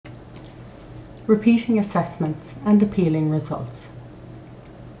Repeating assessments and appealing results.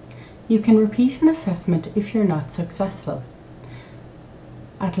 You can repeat an assessment if you're not successful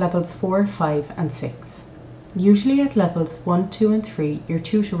at levels 4, 5 and 6. Usually at levels 1, 2 and 3, your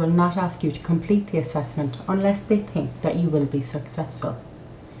tutor will not ask you to complete the assessment unless they think that you will be successful.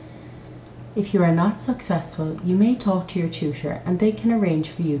 If you are not successful, you may talk to your tutor and they can arrange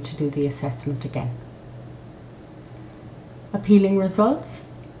for you to do the assessment again. Appealing results.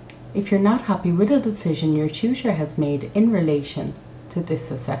 If you're not happy with a decision your tutor has made in relation to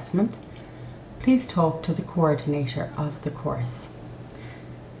this assessment, please talk to the coordinator of the course.